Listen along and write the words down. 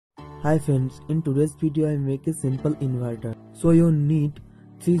Hi friends, in today's video I make a simple inverter. So you need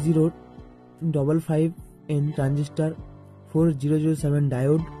 3055N transistor, 4007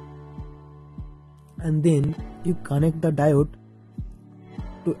 diode, and then you connect the diode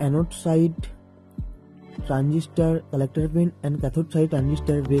to anode side transistor collector pin and cathode side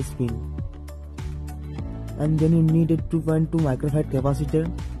transistor base pin. And then you need a 2.2 microfarad capacitor.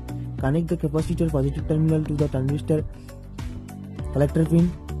 Connect the capacitor positive terminal to the transistor collector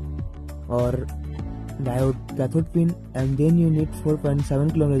pin or diode cathode pin, and then you need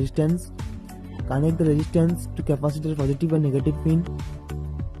 4.7 kilo resistance. Connect the resistance to capacitor positive and negative pin,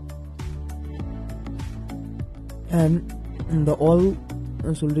 and the all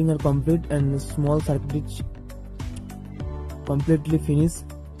soldering are complete and small circuit is completely finished.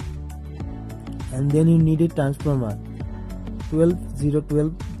 And then you need a transformer 12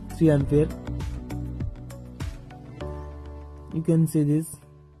 3 ampere. You can see this.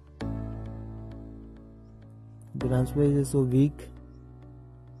 The transformer is so weak.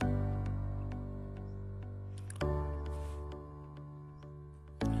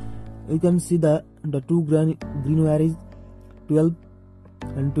 You can see the two green wires 12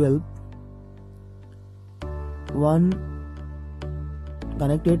 and 12. One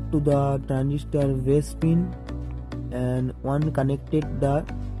connected to the transistor base pin and one connected the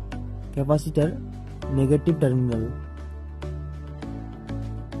capacitor negative terminal.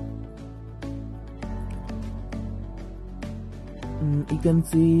 You can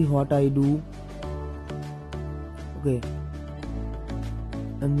see what I do. Okay,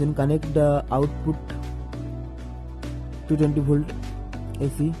 and then connect the output 220 volt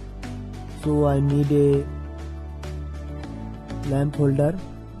AC. So I need a lamp holder,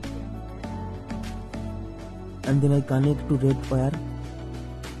 and then I connect to red wire.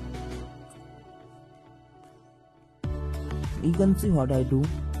 You can see what I do.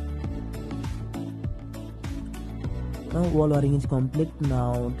 Now all wiring is complete.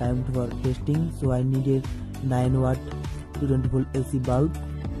 Now time for testing. So I need a 9 watt 220 volt AC bulb.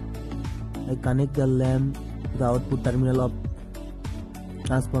 I connect the lamp to the output terminal of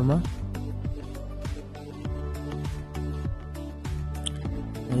transformer.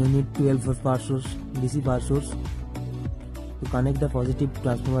 And you need 12 volt power source, DC power source, to connect the positive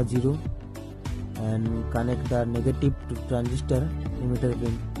transformer 0 and connect the negative to transistor emitter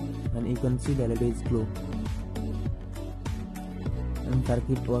pin, and you can see the LED is glow and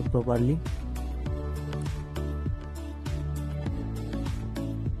circuit work properly.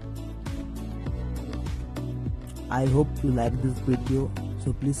 I hope you like this video,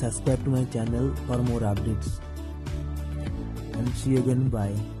 so please subscribe to my channel for more updates, and see you again.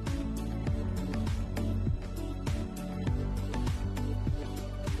 Bye.